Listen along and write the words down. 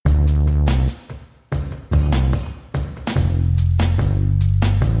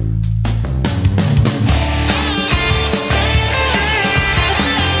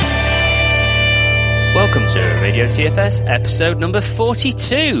Radio TFS, episode number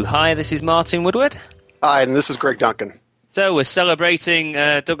 42. Hi, this is Martin Woodward. Hi, and this is Greg Duncan. So we're celebrating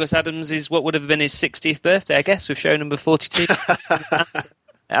Douglas Adams' what would have been his 60th birthday, I guess, with show number 42. I've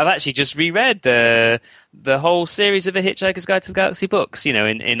actually just reread the whole series of A Hitchhiker's Guide to the Galaxy books, you know,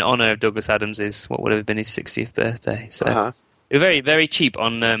 in honour of Douglas Adams' what would have been his 60th birthday. So They were very, very cheap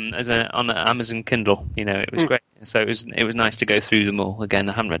on Amazon Kindle. You know, it was great. So it was nice to go through them all again.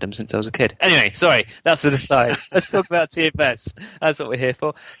 I haven't read them since I was a kid. Anyway, sorry, that's an aside. Let's talk about TFS. That's what we're here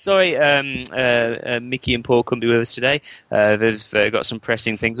for. Sorry, Mickey and Paul couldn't be with us today. They've got some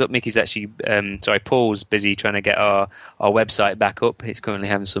pressing things up. Mickey's actually, Paul's busy trying to get our website back up. He's currently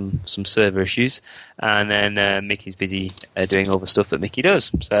having some server issues, and then Mickey's busy doing all the stuff that Mickey does.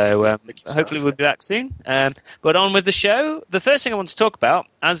 So hopefully we'll be back soon. But on with the show. The first thing I want to talk about,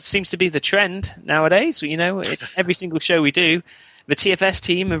 as seems to be the trend nowadays, you know, every single show we do, the TFS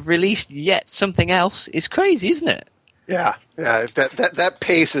team have released yet something else. It's crazy, isn't it? Yeah. That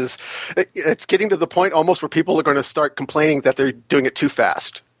pace it's getting to the point almost where people are going to start complaining that they're doing it too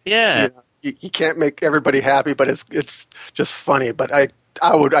fast. Yeah. You can't make everybody happy, but it's just funny. But I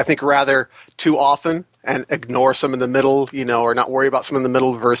would think rather too often and ignore some in the middle, you know, or not worry about some in the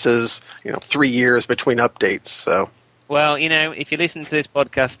middle versus, you know, 3 years between updates. So. Well, you know, if you listen to this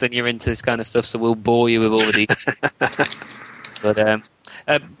podcast, then you're into this kind of stuff, so we'll bore you with all the details. But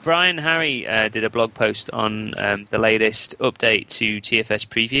Brian Harry did a blog post on the latest update to TFS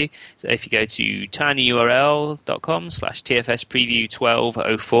Preview. So if you go to tinyurl.com/TFS Preview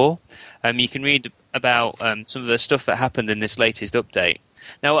 1204, you can read about some of the stuff that happened in this latest update.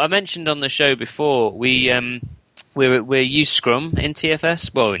 Now, I mentioned on the show before, we use Scrum in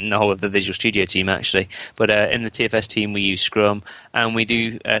TFS, well, in the whole of the Visual Studio team, actually. But in the TFS team, we use Scrum, and we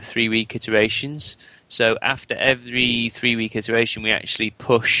do 3-week iterations. So after every 3-week iteration, we actually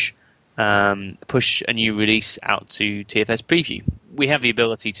push a new release out to TFS Preview. We have the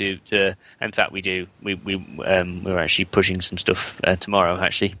ability to in fact, we do. We're actually pushing some stuff tomorrow,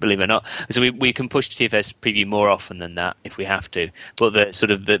 actually, believe it or not. So we can push to TFS Preview more often than that if we have to. But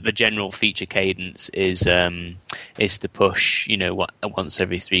the general feature cadence is to push, you know, once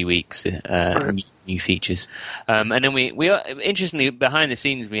every 3 weeks new features. And then we are, interestingly, behind the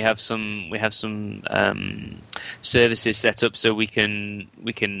scenes we have some services set up so we can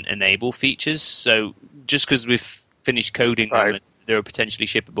enable features. So just because we've finished coding them, they're a potentially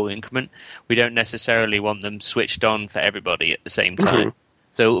shippable increment, we don't necessarily want them switched on for everybody at the same time.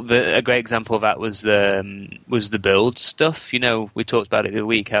 So a great example of that was the build stuff. You know, we talked about it the other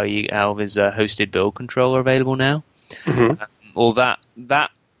week, how there's a hosted build controller available now. All that's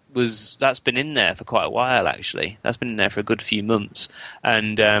been in there for quite a while, actually. That's been in there for a good few months.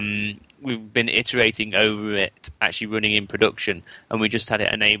 And we've been iterating over it, actually running in production. And we just had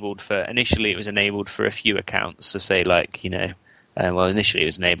it enabled initially it was enabled for a few accounts. So say like, you know, initially it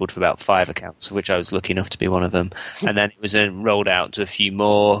was enabled for about 5 accounts, of which I was lucky enough to be one of them. And then it was rolled out to a few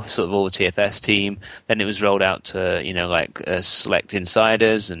more, sort of all the TFS team. Then it was rolled out to, you know, like select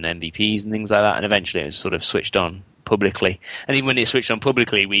insiders and MVPs and things like that. And eventually it was sort of switched on publicly. And even when it's switched on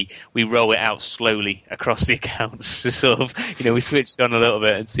publicly, we roll it out slowly across the accounts to sort of, you know, we switched on a little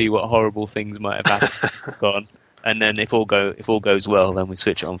bit and see what horrible things might have happened. And then if all goes well, then we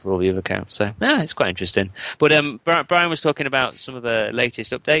switch it on for all the other accounts. So yeah, it's quite interesting. But Brian was talking about some of the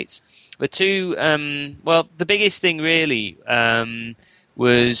latest updates. The two, the biggest thing really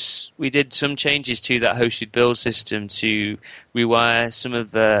was we did some changes to that hosted build system to rewire some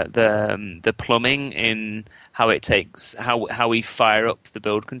of the plumbing in how we fire up the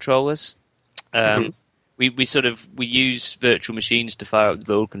build controllers. We use virtual machines to fire up the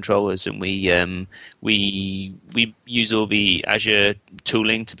build controllers, and we use all the Azure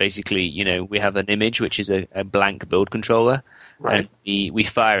tooling to basically, you know, we have an image which is a blank build controller, and we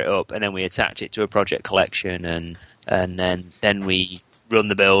fire it up, and then we attach it to a project collection, and then we run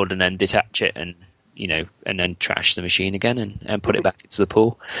the build and then detach it and, you know, and then trash the machine again and put it back into the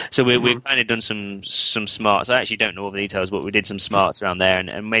pool. So we've kind of done some smarts. I actually don't know all the details, but we did some smarts around there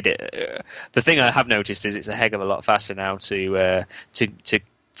and made it. The thing I have noticed is it's a heck of a lot faster now for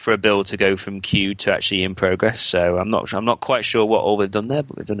a build to go from queue to actually in progress. So I'm not quite sure what all they've done there,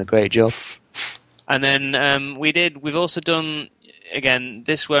 but they've done a great job. And then we've also done, again,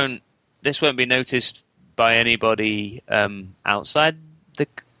 this won't be noticed by anybody outside the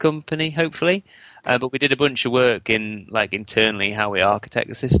company, hopefully. But we did a bunch of work internally how we architect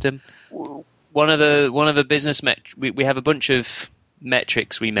the system. One of the business we have a bunch of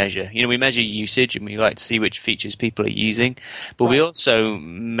metrics we measure. You know, we measure usage and we like to see which features people are using, but we also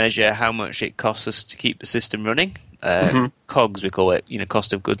measure how much it costs us to keep the system running. COGS, we call it, you know,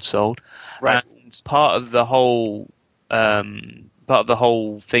 cost of goods sold. Right. part of the whole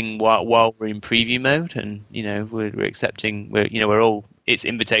thing while we're in preview mode, and we're accepting, we're all, it's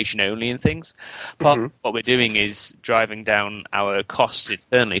invitation only and things. Part of what we're doing is driving down our costs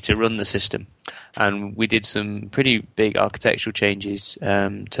internally to run the system, and we did some pretty big architectural changes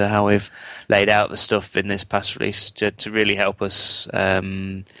to how we've laid out the stuff in this past release to really help us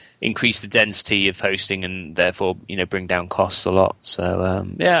increase the density of hosting and therefore bring down costs a lot. So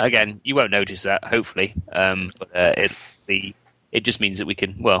again, you won't notice that, hopefully, but it just means that we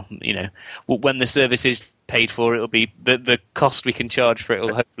can, when the service is paid for, it'll be the cost we can charge for it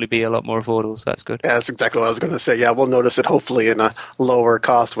will hopefully be a lot more affordable. So that's good. Yeah, that's exactly what I was going to say. Yeah, we'll notice it hopefully in a lower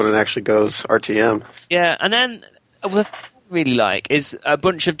cost when it actually goes RTM. Yeah, and then what I really like is a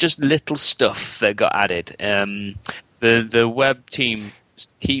bunch of just little stuff that got added. The web team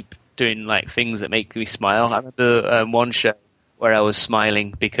keep doing like things that make me smile. I remember one show where I was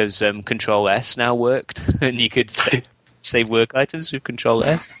smiling because Control S now worked, and you could save work items with Control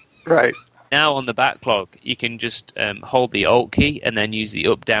S. Right. Now on the backlog, you can just hold the Alt key and then use the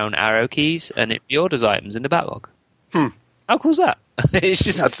up-down arrow keys, and it reorders items in the backlog. How cool is that? It's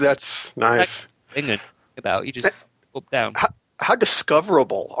just that's nice. Thing to think about. You just up-down. How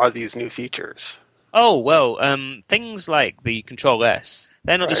discoverable are these new features? Oh well, things like the Control S,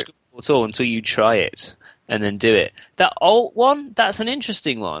 they're not discoverable at all until you try it and then do it. That Alt one, that's an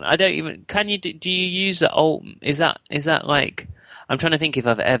interesting one. I don't even. Can you do you use the Alt? Is that like? I'm trying to think if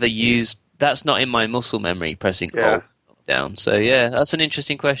I've ever used. That's not in my muscle memory, pressing Alt down. So yeah, that's an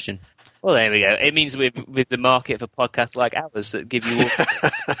interesting question. Well, there we go. It means with the market for podcasts like ours that give you all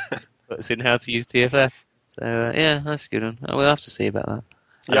puts in how to use TFF. So yeah, that's a good one. We'll have to see about that.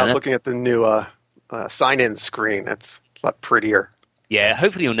 Yeah, I was looking at the new sign-in screen. It's a lot prettier. Yeah,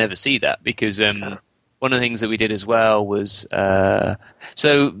 hopefully you'll never see that because one of the things that we did as well was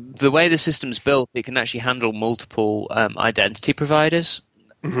so the way the system's built, it can actually handle multiple identity providers.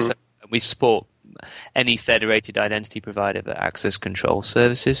 So we support any federated identity provider that Access Control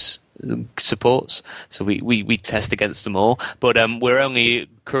Services supports. So we test against them all. But we're only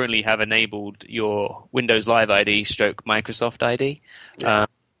currently have enabled your Windows Live ID stroke Microsoft ID.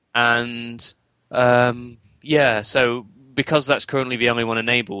 So because that's currently the only one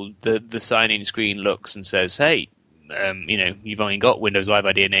enabled, the sign-in screen looks and says, hey, you've only got Windows Live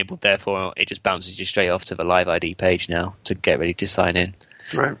ID enabled, therefore it just bounces you straight off to the Live ID page now to get ready to sign in.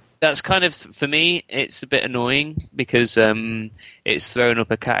 Right. That's kind of, for me, it's a bit annoying because it's thrown up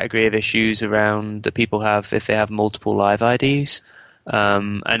a category of issues around that people have if they have multiple Live IDs.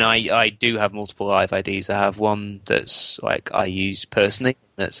 And I do have multiple Live IDs. I have one that's like I use personally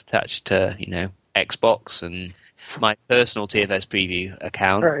that's attached to, Xbox and my personal TFS preview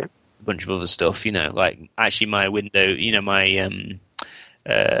account. Right. A bunch of other stuff, like actually my window, my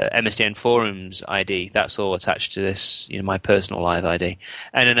MSDN Forums ID, that's all attached to this, my personal Live ID.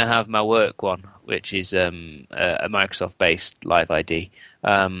 And then I have my work one, which is a Microsoft-based Live ID.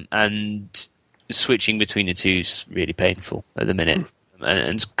 And switching between the two is really painful at the minute.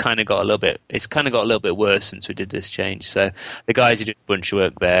 And it's kind of got a little bit worse since we did this change. So the guys are doing a bunch of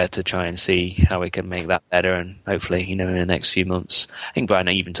work there to try and see how we can make that better, and hopefully, in the next few months, I think Brian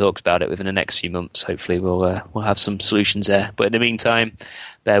even talks about it. Within the next few months, hopefully we'll have some solutions there. But in the meantime,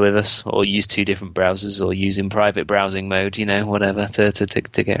 bear with us, or use two different browsers, or use in private browsing mode, whatever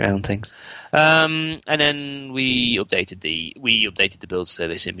to get around things. And then we updated the build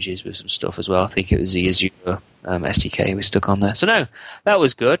service images with some stuff as well. I think it was the Azure SDK we stuck on there. So no, that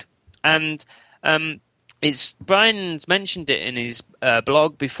was good. And Brian's mentioned it in his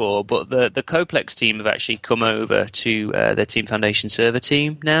blog before, but the Coplex team have actually come over to their Team Foundation server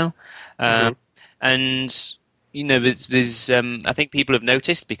team now. And there's I think people have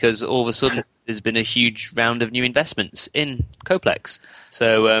noticed because all of a sudden there's been a huge round of new investments in Coplex.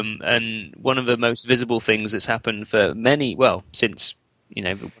 So and one of the most visible things that's happened for since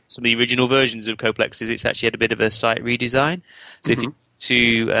some of the original versions of Coplex is it's actually had a bit of a site redesign. So if you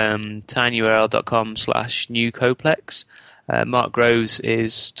to tinyurl.com/new Coplex, Mark Groves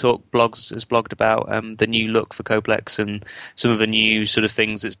has blogged about the new look for Coplex and some of the new sort of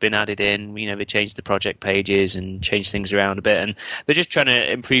things that's been added in. They changed the project pages and changed things around a bit, and they're just trying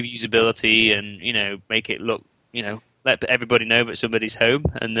to improve usability and make it look let everybody know that somebody's home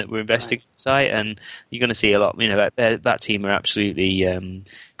and that we're investing in the site. And you're going to see a lot. That team are absolutely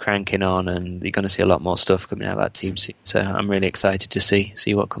cranking on, and you're going to see a lot more stuff coming out of that team soon. So I'm really excited to see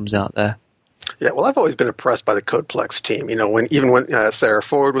what comes out there. Yeah, well, I've always been impressed by the Codeplex team. When Sarah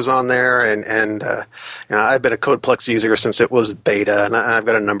Ford was on there, and I've been a Codeplex user since it was beta, and I've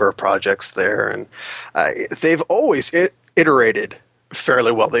got a number of projects there, and they've always iterated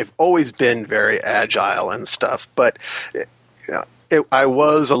fairly well. They've always been very agile and stuff, but I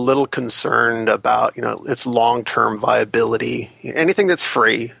was a little concerned about its long-term viability. Anything that's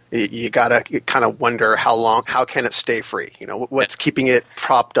free, you gotta kind of wonder how can it stay free? What's keeping it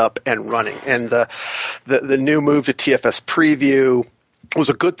propped up and running? And the new move to TFS Preview was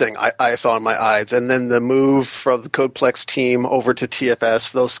a good thing I saw in my eyes. And then the move from the Codeplex team over to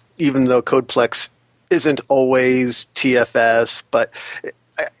TFS, even though Codeplex isn't always TFS, but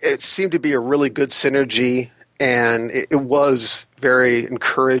it seemed to be a really good synergy, and it was very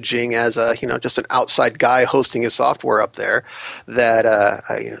encouraging as just an outside guy hosting his software up there, that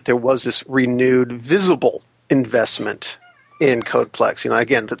there was this renewed visible investment in Codeplex.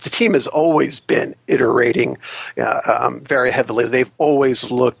 Again, the team has always been iterating very heavily. They've always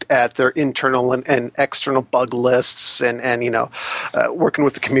looked at their internal and external bug lists and working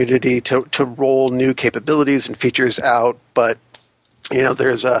with the community to roll new capabilities and features out. But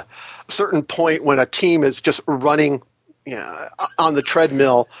there's a certain point when a team is just running on the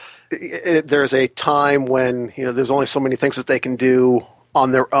treadmill. There's a time when there's only so many things that they can do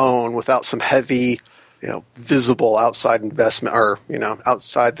on their own without some heavy visible outside investment or,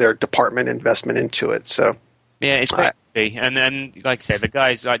 outside their department investment into it. So, yeah, it's great to see. And then, like I said, the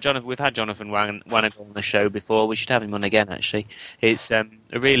guys, like Jonathan, we've had Jonathan Wanagon on the show before. We should have him on again, actually. It's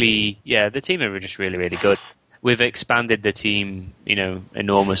the team are just really, really good. We've expanded the team,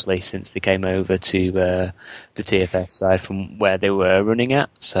 enormously since they came over to the TFS side from where they were running at.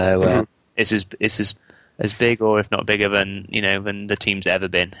 So, it's as big, or if not bigger than, than the team's ever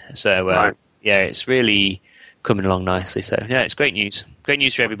been. So, right. Yeah, it's really coming along nicely. So, yeah, it's great news. Great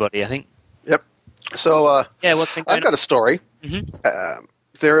news for everybody, I think. Yep. So, I've got a story. Mm-hmm.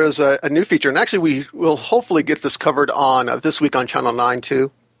 There is a new feature, and actually we will hopefully get this covered on This Week on Channel 9, too.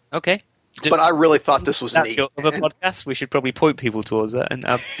 Okay. But I really thought this was neat. Your other podcast, we should probably point people towards that and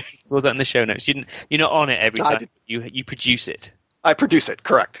towards that in the show notes. You're not on it every time. You produce it. I produce it,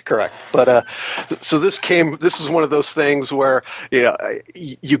 correct. But so this is one of those things where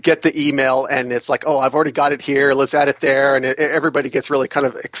you get the email and it's like, oh, I've already got it here. Let's add it there, and everybody gets really kind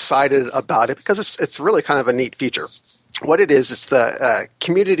of excited about it because it's really kind of a neat feature. What it is, it's the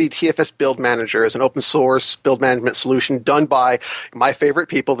Community TFS Build Manager is an open source build management solution done by my favorite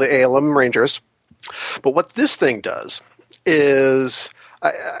people, the ALM Rangers. But what this thing does is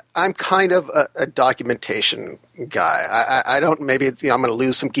I'm kind of a documentation guy. I don't, maybe I'm going to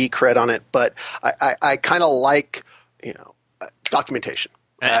lose some geek cred on it, but I kind of like documentation.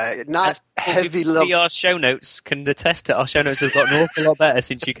 Not heavy level. Our show notes can attest to our show notes have gotten an awful lot better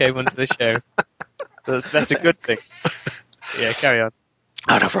since you came onto the show. That's a good thing. Yeah, carry on.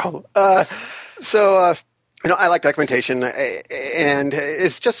 Oh, no problem. I like documentation, and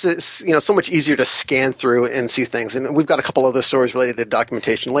it's just so much easier to scan through and see things. And we've got a couple other stories related to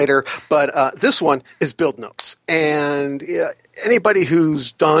documentation later, but this one is build notes. And anybody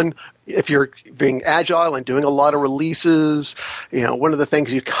who's done, if you're being agile and doing a lot of releases, one of the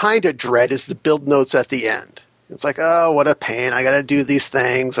things you kind of dread is the build notes at the end. It's like, oh, what a pain. I got to do these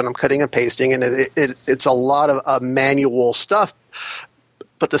things, and I'm cutting and pasting, and it's a lot of manual stuff.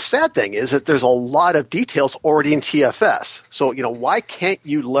 But the sad thing is that there's a lot of details already in TFS. So, why can't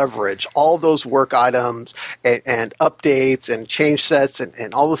you leverage all those work items and updates and change sets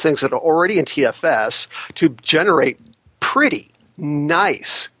and all the things that are already in TFS to generate pretty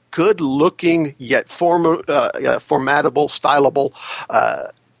nice, good-looking, yet formatable, stylable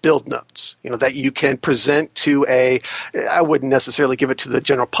build notes, that you can present to I wouldn't necessarily give it to the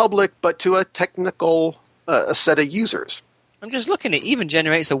general public, but to a technical set of users. I'm just looking, it even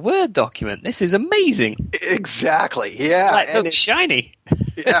generates a Word document. This is amazing. Exactly, yeah. It looks shiny.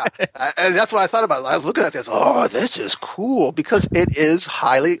 Yeah, and that's what I thought about. I was looking at this, oh, this is cool, because it is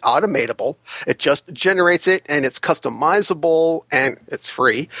highly automatable. It just generates it, and it's customizable, and it's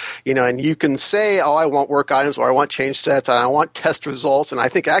free. And you can say, oh, I want work items, or I want change sets, and I want test results, and I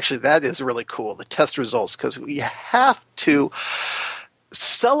think actually that is really cool, the test results, because we have to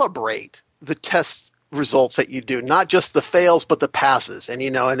celebrate the test results that you do, not just the fails, but the passes. And,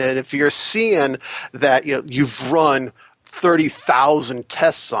 and if you're seeing that, you've run 30,000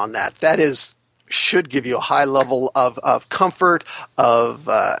 tests on that should give you a high level of comfort, of,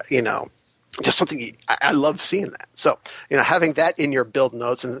 just something I love seeing that. So, having that in your build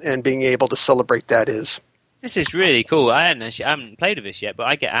notes and being able to celebrate that is. This is really cool. I haven't played with this yet, but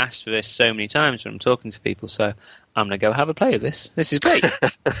I get asked for this so many times when I'm talking to people. So I'm going to go have a play with this. This is great.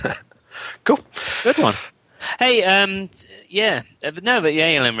 Cool. Good one. Hey, but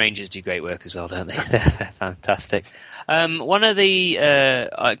the ALM Rangers do great work as well, don't they? They're fantastic. One of the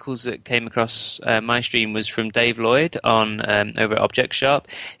articles that came across my stream was from Dave Lloyd on over at Object Sharp.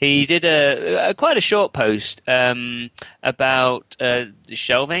 He did quite a short post about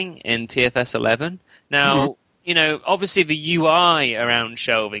shelving in TFS 11. Now, obviously the UI around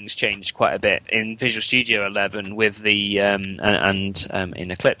shelving's changed quite a bit in Visual Studio 11 with the and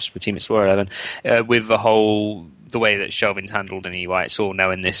in Eclipse with Team Explorer 11 with the way that shelving's handled in UI. It's all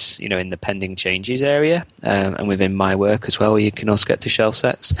now in this, in the pending changes area and within my work as well. You can also get to shelf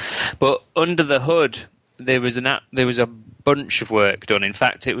sets, but under the hood there was a bunch of work done. In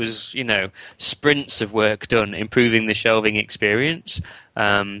fact, it was sprints of work done improving the shelving experience,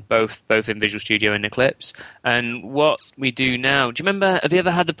 both in Visual Studio and Eclipse. And what we do now, do you remember? Have you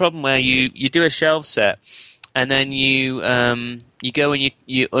ever had the problem where you do a shelf set and then you go and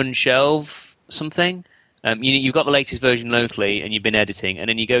you unshelve something? You've got the latest version locally and you've been editing, and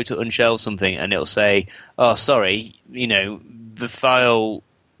then you go to unshelve something and it'll say, "Oh, sorry, the file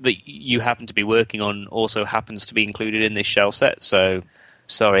that you happen to be working on also happens to be included in this shelf set, so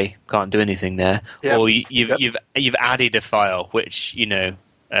sorry, can't do anything there." Yep. Or you've added a file which and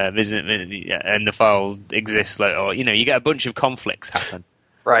the file exists, or you get a bunch of conflicts happen.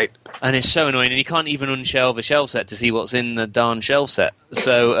 Right. And it's so annoying, and you can't even unshelve a shelf set to see what's in the darn shelf set.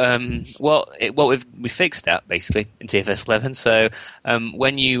 So we fixed that basically in TFS 11. So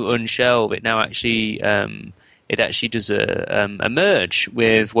when you unshelve, it now actually does a merge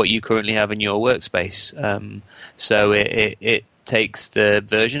with what you currently have in your workspace. So it takes the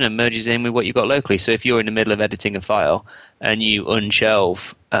version and merges in with what you've got locally. So if you're in the middle of editing a file and you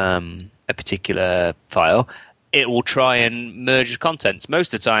unshelve a particular file, it will try and merge the contents.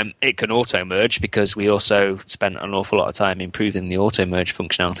 Most of the time, it can auto-merge because we also spent an awful lot of time improving the auto-merge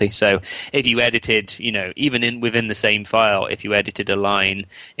functionality. So if you edited, even within the same file, if you edited a line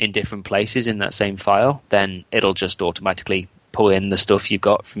in different places in that same file, then it'll just automatically pull in the stuff you've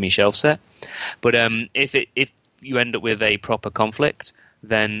got from your shelf set. But if you end up with a proper conflict,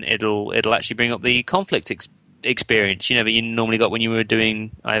 then it'll actually bring up the conflict experience that you normally got when you were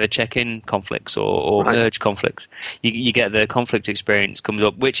doing either check-in conflicts or right. Merge conflicts. You get the conflict experience comes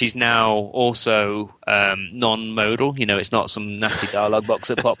up, which is now also non-modal. It's not some nasty dialog box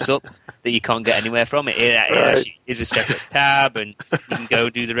that pops up that you can't get anywhere from. It actually is a separate tab, and you can go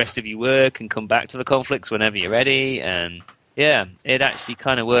do the rest of your work and come back to the conflicts whenever you're ready. And yeah, it actually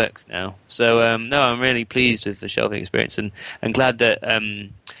kind of works now. So no, I'm really pleased with the shelving experience, and glad that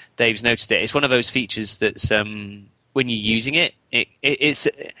Dave's noticed it. It's one of those features that's when you're using it's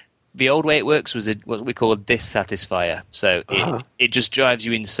the old way it works was what we call a dissatisfier. So it just drives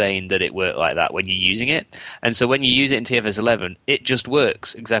you insane that it worked like that when you're using it. And so when you use it in TFS 11, it just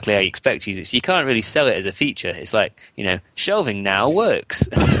works exactly how you expect to use it. So you can't really sell it as a feature. It's like, shelving now works.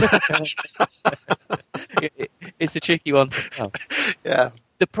 It's a tricky one to sell. Yeah.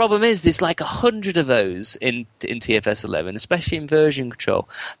 The problem is there's like 100 of those in TFS 11, especially in version control.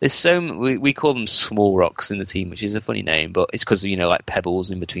 There's we call them small rocks in the team, which is a funny name, but it's because like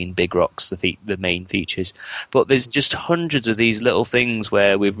pebbles in between big rocks, the main features. But there's just hundreds of these little things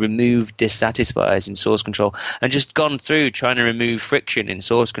where we've removed dissatisfiers in source control and just gone through trying to remove friction in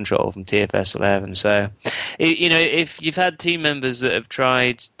source control from TFS 11. So, if you've had team members that have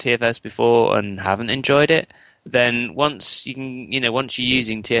tried TFS before and haven't enjoyed it, then once you're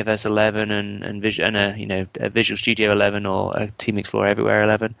using TFS 11 and a Visual Studio 11 or a Team Explorer Everywhere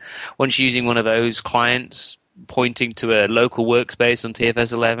 11, once you're using one of those clients pointing to a local workspace on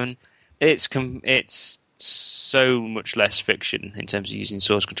TFS 11, it's so much less friction in terms of using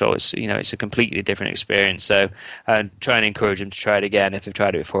source control. It's a completely different experience. So try and encourage them to try it again if they've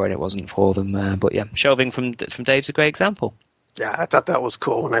tried it before and it wasn't for them. But yeah, shelving from Dave's a great example. Yeah, I thought that was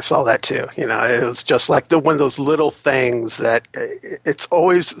cool when I saw that too. It was just like one of those little things that it's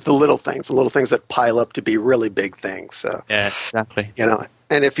always the little things that pile up to be really big things. So yeah, exactly. And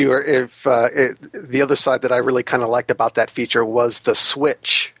the other side that I really kind of liked about that feature was the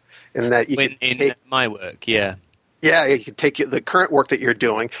switch, in that you can take my work, yeah. Yeah, you can take the current work that you're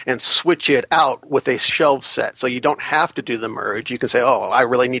doing and switch it out with a shelf set. So you don't have to do the merge. You can say, I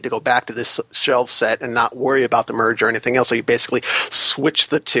really need to go back to this shelf set and not worry about the merge or anything else. So you basically switch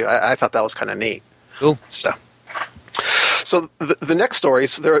the two. I thought that was kind of neat. Cool. So the next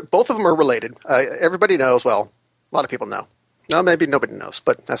stories, both of them are related. Everybody knows, well, a lot of people know. No, maybe nobody knows,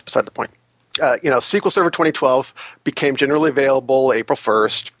 but that's beside the point. SQL Server 2012 became generally available April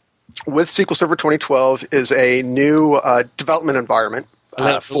 1st. With SQL Server 2012 is a new development environment.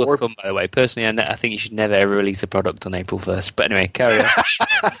 For fun, by the way. Personally, I think you should never ever release a product on April 1st. But anyway, carry on.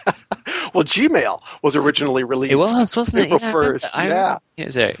 Well, Gmail was originally released. It was, wasn't it? April 1st. Yeah.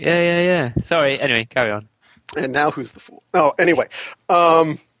 Yeah. Sorry. Anyway, carry on. And now who's the fool? Oh, anyway.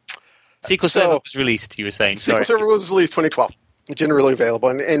 SQL Server was released, you were saying. SQL Server was released 2012. Generally available,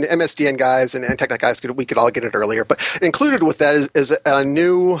 and MSDN guys and TechNet guys we could all get it earlier. But included with that is a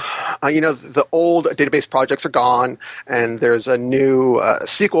new, the old database projects are gone, and there's a new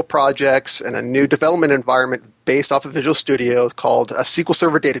SQL projects and a new development environment based off of Visual Studio called SQL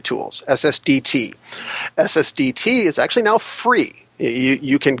Server Data Tools, SSDT. SSDT is actually now free.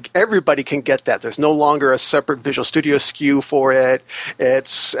 Everybody can get that. There's no longer a separate Visual Studio SKU for it.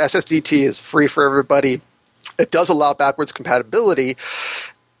 SSDT is free for everybody. It does allow backwards compatibility,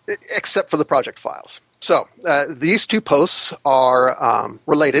 except for the project files. So these two posts are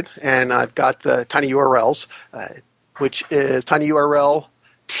related, and I've got the tiny URLs, which is tinyurl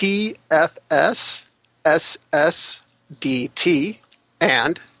TFS SSDT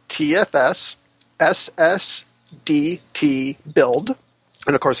and TFS SSDT build.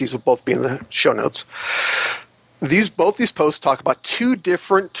 And of course, these will both be in the show notes. Both these posts talk about two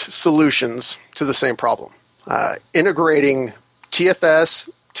different solutions to the same problem. Integrating TFS,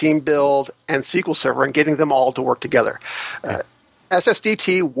 Team Build, and SQL Server and getting them all to work together.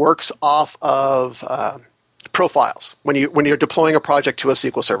 SSDT works off of profiles when you're deploying a project to a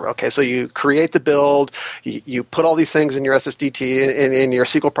SQL Server. Okay, so you create the build, you put all these things in your SSDT in your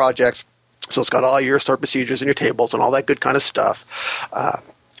SQL projects. So it's got all your stored procedures and your tables and all that good kind of stuff.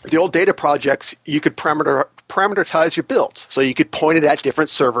 The old data projects, you could parameterize your builds. So you could point it at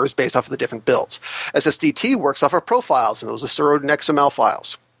different servers based off of the different builds. SSDT works off of profiles, and those are stored in XML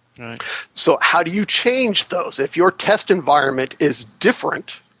files. Right. So how do you change those? If your test environment is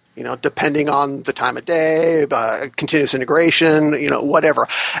different, depending on the time of day, continuous integration, whatever,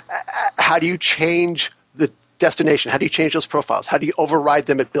 how do you change the destination? How do you change those profiles? How do you override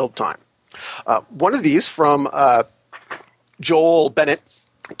them at build time? One of these from Joel Bennett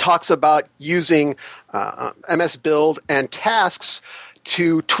talks about using MS Build and tasks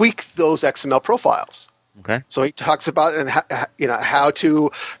to tweak those XML profiles. Okay. So he talks about how to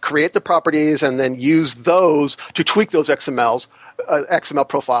create the properties and then use those to tweak those XML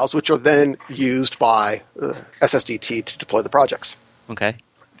profiles, which are then used by SSDT to deploy the projects. Okay.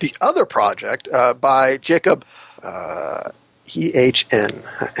 The other project by Jacob EHN.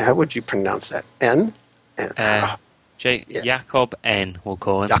 How would you pronounce that? N? Jacob N, we'll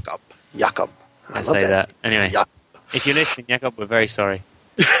call him. Jacob. I say that. Anyway, if you're listening, Jacob, we're very sorry.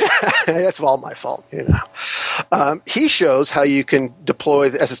 That's all my fault. He shows how you can deploy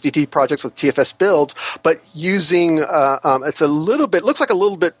the SSDT projects with TFS build, but using looks like a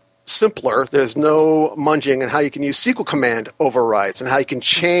little bit simpler. There's no munging, and how you can use SQL command overrides, and how you can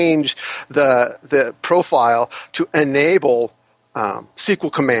change the profile to enable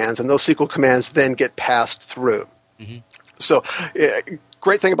SQL commands, and those SQL commands then get passed through. Mm-hmm. So,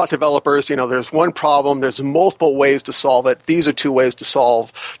 great thing about developers, there's one problem, there's multiple ways to solve it. These are two ways to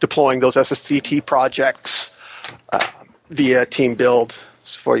solve deploying those SSDT projects via Team Build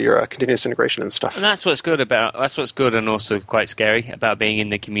for your continuous integration and stuff. And that's what's good and also quite scary about being in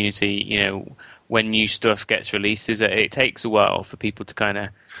the community, when new stuff gets released, is that it takes a while for people to kind of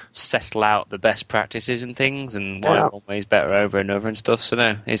settle out the best practices and things, and one way's better over and over and stuff. So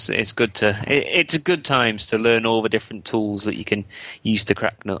no, it's good it's a good times to learn all the different tools that you can use to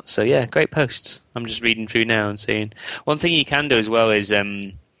crack nuts. So yeah, great posts. I'm just reading through now and seeing one thing you can do as well is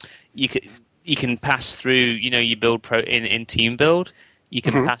you can pass through you build in Team Build. You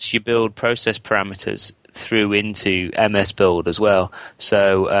can pass your build process parameters through into MS Build as well.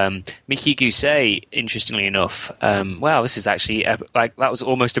 So Mickey Gousset, interestingly enough, wow, this is actually that was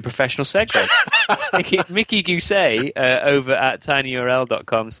almost a professional segue. Mickey Gousset over at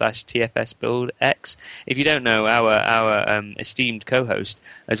tinyurl.com/tfsbuildx. If you don't know, our esteemed co-host,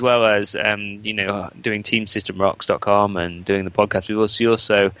 as well as doing teamsystemrocks.com and doing the podcast with us,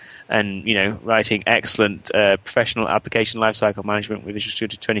 also writing excellent professional application lifecycle management with Visual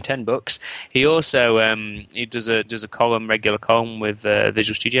Studio 2010 books. He also he does a regular column with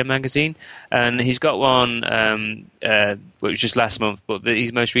Visual Studio Magazine, and he's got one which was just last month, but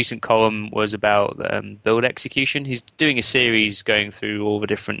his most recent column was about build execution. He's doing a series going through all the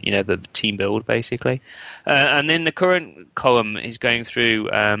different, the team build basically, and then the current column is going through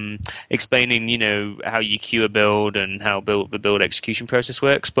explaining, how you queue a build and how the build execution process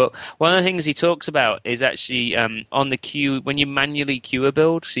works. But one of the things he talks about is actually on the queue, when you manually queue a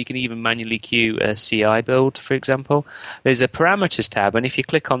build, so you can even manually queue a CI build, for example, there's a parameters tab, and if you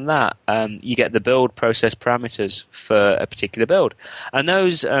click on that, you get the build process parameters for a particular build, and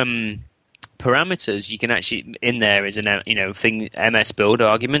those parameters, you can actually, in there is an thing, MS build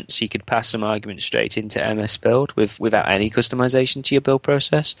argument, so you could pass some arguments straight into MS build without any customization to your build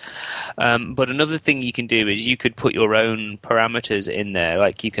process. But another thing you can do is you could put your own parameters in there,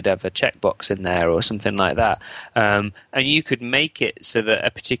 like you could have a checkbox in there or something like that, and you could make it so that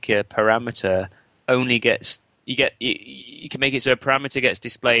a particular parameter only gets. You can make it so a parameter gets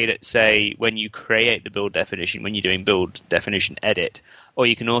displayed at, say, when you create the build definition, when you're doing build definition edit, or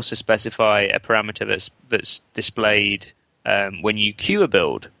you can also specify a parameter that's displayed when you queue a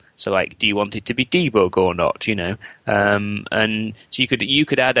build. So, like, do you want it to be debug or not? And so you could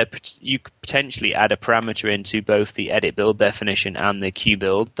potentially add a parameter into both the edit build definition and the queue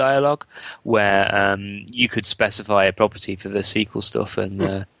build dialog, where you could specify a property for the SQL stuff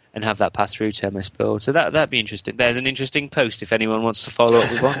and have that pass through to MS Build. So that'd be interesting. There's an interesting post if anyone wants to follow up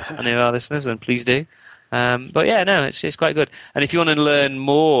with one. Any of our listeners, then please do. But yeah, no, it's quite good. And if you want to learn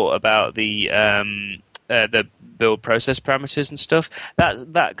more about the build process parameters and stuff,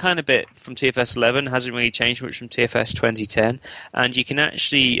 that kind of bit from TFS 11 hasn't really changed much from TFS 2010. And you can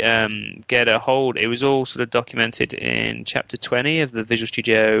actually get a hold. It was all sort of documented in Chapter 20 of the Visual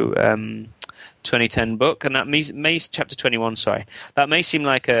Studio 2010 book, and that may chapter 21. Sorry, that may seem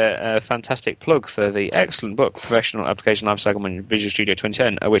like a fantastic plug for the excellent book, Professional Application Lifecycle Management Visual Studio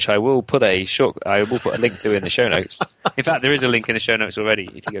 2010, which I will put a link to in the show notes. In fact, there is a link in the show notes already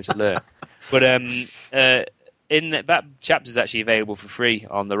if you go to learn. But that chapter is actually available for free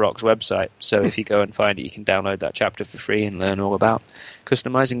on the ROC's website. So if you go and find it, you can download that chapter for free and learn all about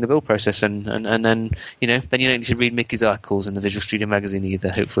customizing the build process. And then you don't need to read Mickey's articles in the Visual Studio magazine either,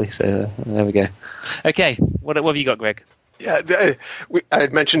 hopefully. So there we go. Okay, what have you got, Greg? Yeah, I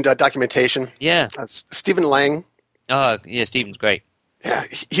had mentioned documentation. Yeah, Stephen Lang. Oh, yeah, Stephen's great. Yeah,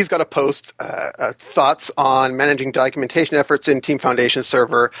 he's got a post, thoughts on managing documentation efforts in Team Foundation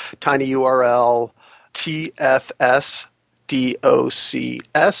Server, tinyURL, TFS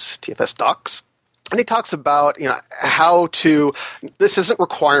docs. And he talks about, how to, this isn't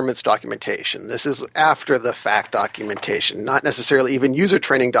requirements documentation. This is after the fact documentation, not necessarily even user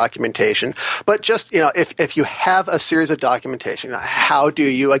training documentation, but just, if you have a series of documentation, how do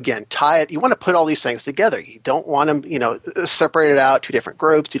you, again, tie it? You want to put all these things together. You don't want them, separate it out, 2 different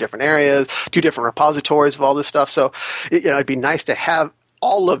groups, 2 different areas, 2 different repositories of all this stuff. So, it'd be nice to have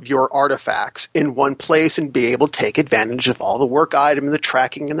all of your artifacts in one place and be able to take advantage of all the work item and the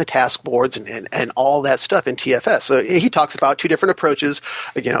tracking and the task boards and all that stuff in TFS. So he talks about 2 different approaches.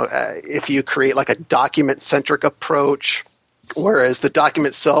 If you create like a document-centric approach, whereas the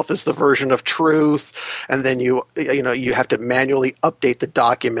document itself is the version of truth, and then you have to manually update the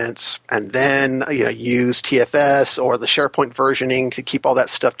documents, and then use TFS or the SharePoint versioning to keep all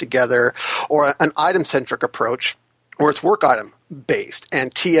that stuff together, or an item-centric approach where it's work item based,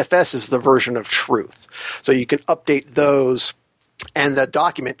 and TFS is the version of truth. So you can update those, and the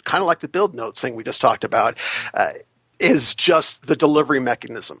document, kind of like the build notes thing we just talked about, is just the delivery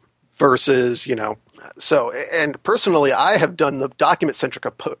mechanism versus, so, and personally, I have done the document-centric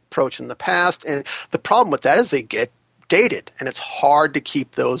approach in the past, and the problem with that is they get dated, and it's hard to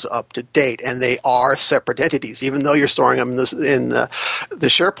keep those up to date, and they are separate entities. Even though you're storing them in the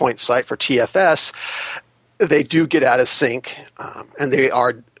SharePoint site for TFS, they do get out of sync, and they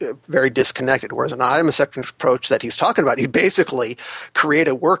are very disconnected. Whereas an item-centric approach that he's talking about, you basically create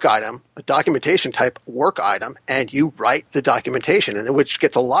a work item, a documentation type work item, and you write the documentation, and which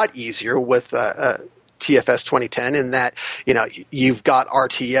gets a lot easier with TFS 2010 in that you've got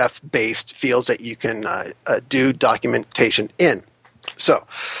RTF-based fields that you can do documentation in. So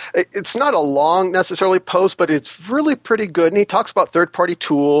it's not a long necessarily post, but it's really pretty good. And he talks about third-party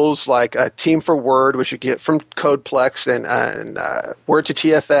tools like Team for Word, which you get from Codeplex, and Word to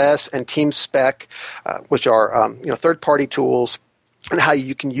TFS, and Team Spec, which are third-party tools, and how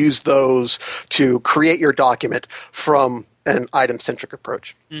you can use those to create your document from an item-centric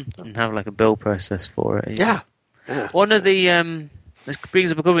approach. And have like a build process for it. Yeah. One of the this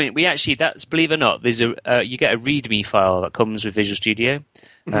brings up a good point. We actually, believe it or not, there's you get a README file that comes with Visual Studio,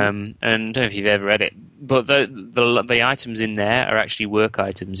 and I don't know if you've ever read it, but the items in there are actually work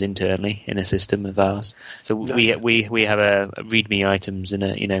items internally in a system of ours. So we have a README items in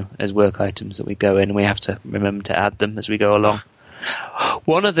as work items that we go in, and we have to remember to add them as we go along.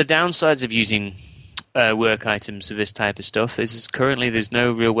 One of the downsides of using work items for this type of stuff is currently there's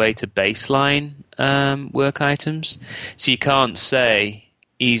no real way to baseline work items, so you can't say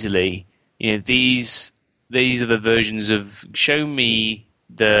easily these are the versions of, show me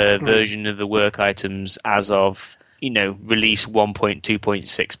the version of the work items as of release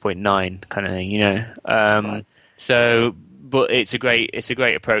 1.2.6.9 kind of thing. So but it's a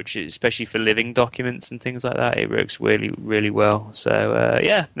great approach, especially for living documents and things like that. It works really, really well. So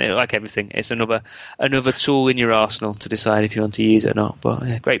like everything, it's another tool in your arsenal to decide if you want to use it or not. But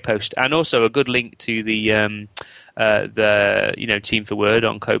yeah, great post, and also a good link to the Team for Word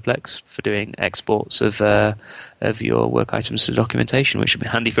on Codeplex for doing exports of your work items to documentation, which will be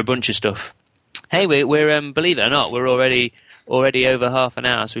handy for a bunch of stuff. Hey, we're believe it or not, we're already over half an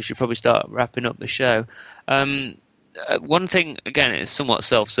hour, so we should probably start wrapping up the show. One thing, again, it's somewhat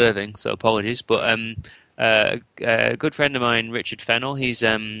self-serving, so apologies, but a good friend of mine, Richard Fennell, he's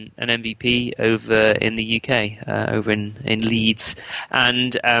an MVP over in the UK, over in Leeds,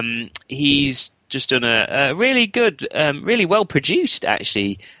 and he's just done a really good, really well-produced,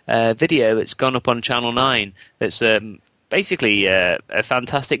 actually, video that's gone up on Channel 9 that's basically a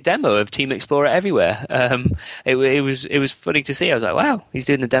fantastic demo of Team Explorer Everywhere. It was funny to see. I was like, wow, he's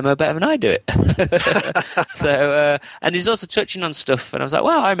doing the demo better than I do it. So and he's also touching on stuff, and I was like,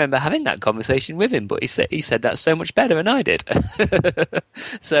 wow, I remember having that conversation with him, but he said that's so much better than I did.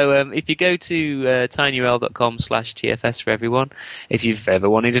 So if you go to tinyurl.com/TFS for everyone, if you've ever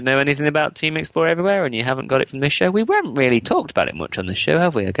wanted to know anything about Team Explorer Everywhere and you haven't got it from this show, we haven't really talked about it much on this show,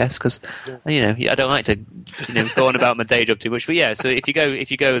 have we? I guess because I don't like to go on about my day job too much, but yeah. So if you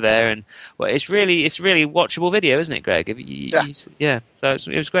go there, and it's really watchable video, isn't it, Greg? So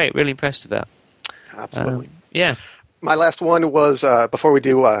it was great. Really impressed with that. Absolutely. Yeah. My last one was before we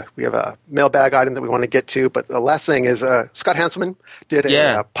do. We have a mailbag item that we want to get to, but the last thing is Scott Hanselman did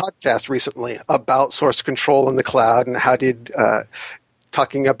a podcast recently about source control in the cloud and how did.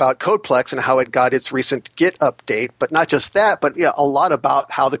 Talking about Codeplex and how it got its recent Git update, but not just that, but a lot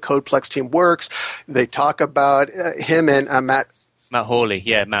about how the Codeplex team works. They talk about him and Matt Hawley,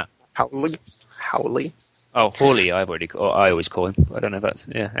 Matt Howley. Oh, Hawley, I always call him. I don't know if that's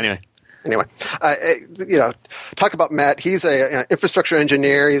Anyway, talk about Matt. He's a infrastructure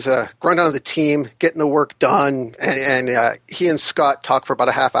engineer. He's a grunt on the team, getting the work done, and he and Scott talk for about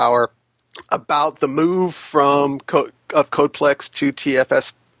a half hour about the move from Codeplex to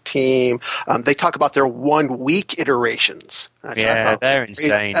TFS team. They talk about their 1 week iterations. They're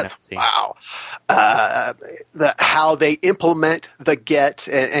insane. Wow. How they implement the get.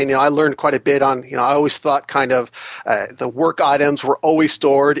 And I learned quite a bit on, I always thought kind of the work items were always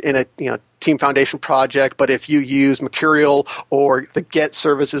stored in a, Team Foundation project, but if you use Mercurial or the get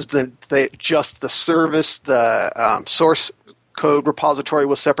services, then just the service, the source code repository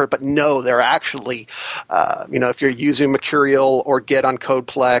was separate, but no, they're actually, if you're using Mercurial or Get on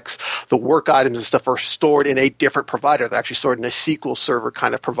Codeplex, the work items and stuff are stored in a different provider. They're actually stored in a SQL Server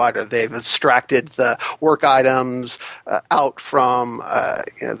kind of provider. They've extracted the work items out from,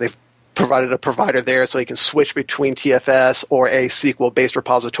 they've provided a provider there so you can switch between TFS or a SQL-based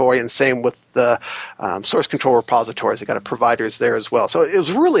repository, and same with the source control repositories. They got providers there as well. So it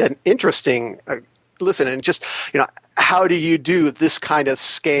was really an interesting listen, and just, how do you do this kind of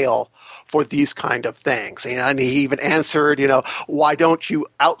scale for these kind of things? And he even answered, why don't you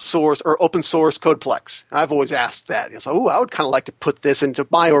outsource or open source Codeplex? And I've always asked that. He's like, I would kind of like to put this into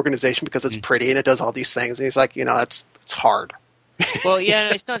my organization because it's pretty and it does all these things. And he's like, it's hard. Well,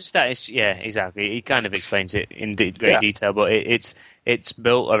 it's not just that. Exactly. He kind of explains it in great detail, but it's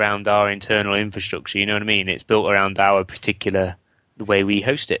built around our internal infrastructure. You know what I mean? It's built around our particular the way we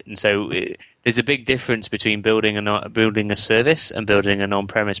host it, and so there's a big difference between building a service and building an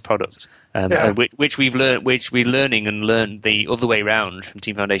on-premise product, which we're learning the other way around from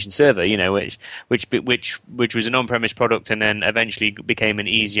Team Foundation Server. Which was an on-premise product and then eventually became an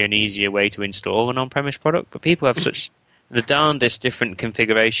easier and easier way to install an on-premise product. But people have such the darndest different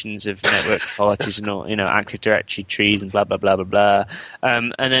configurations of network topologies and all, Active Directory trees and blah blah blah blah blah,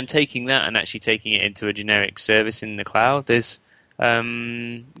 and then taking that and actually taking it into a generic service in the cloud. There's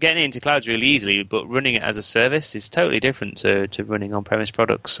getting it into clouds really easily, but running it as a service is totally different to running on-premise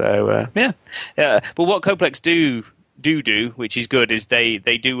products. So but what Codeplex do, which is good, is they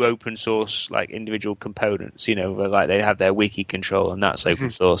do open source like individual components. Like they have their wiki control and that's open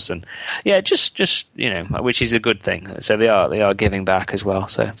source, and just which is a good thing. So they are giving back as well.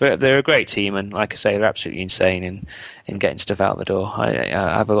 So they're a great team, and like I say, they're absolutely insane in getting stuff out the door. I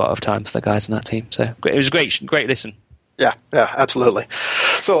have a lot of time for the guys in that team. So it was a great listen. Yeah, absolutely.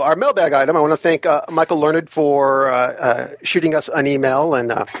 So our mailbag item, I want to thank Michael Learned for shooting us an email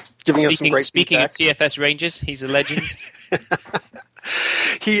and giving us some great feedback. Speaking of TFS Rangers, he's a legend.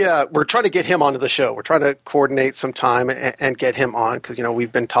 We're trying to get him onto the show. We're trying to coordinate some time and get him on because,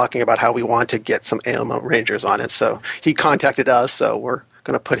 we've been talking about how we want to get some AMO Rangers on it. So he contacted us, so we're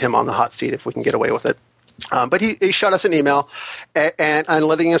going to put him on the hot seat if we can get away with it. But he shot us an email and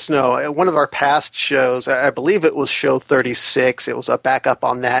letting us know one of our past shows. I believe it was show 36. It was a backup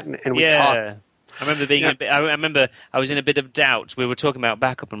on that, and we talked. I remember being. I remember I was in a bit of doubt. We were talking about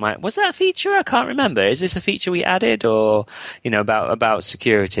backup, and I'm like, was that a feature? I can't remember. Is this a feature we added, or about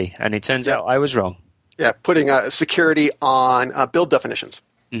security? And it turns out I was wrong. Yeah, putting security on build definitions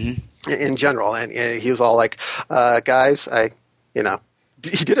in general, and he was all like, "Guys,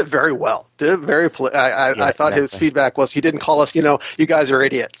 he did it very well. Did it very. I thought his feedback was he didn't call us. You guys are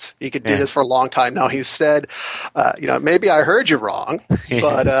idiots. You could do this for a long time. No, he said, maybe I heard you wrong,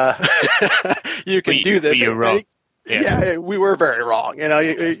 but you can do this. You're wrong. Yeah, we were very wrong.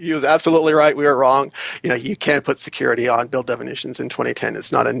 He was absolutely right. We were wrong. You can put security on build definitions in 2010.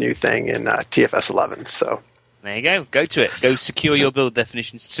 It's not a new thing in TFS 11. So there you go. Go to it. Go secure your build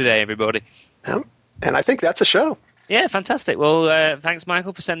definitions today, everybody. And I think that's a show. Yeah, fantastic. Well, thanks,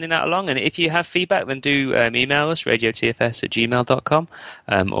 Michael, for sending that along. And if you have feedback, then do email us, radiotfs@gmail.com,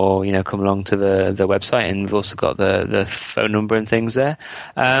 or, come along to the website, and we've also got the phone number and things there.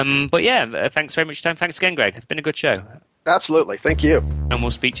 But yeah, thanks very much, Tom. Thanks again, Greg. It's been a good show. Absolutely. Thank you. And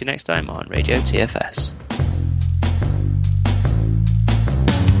we'll speak to you next time on Radio TFS.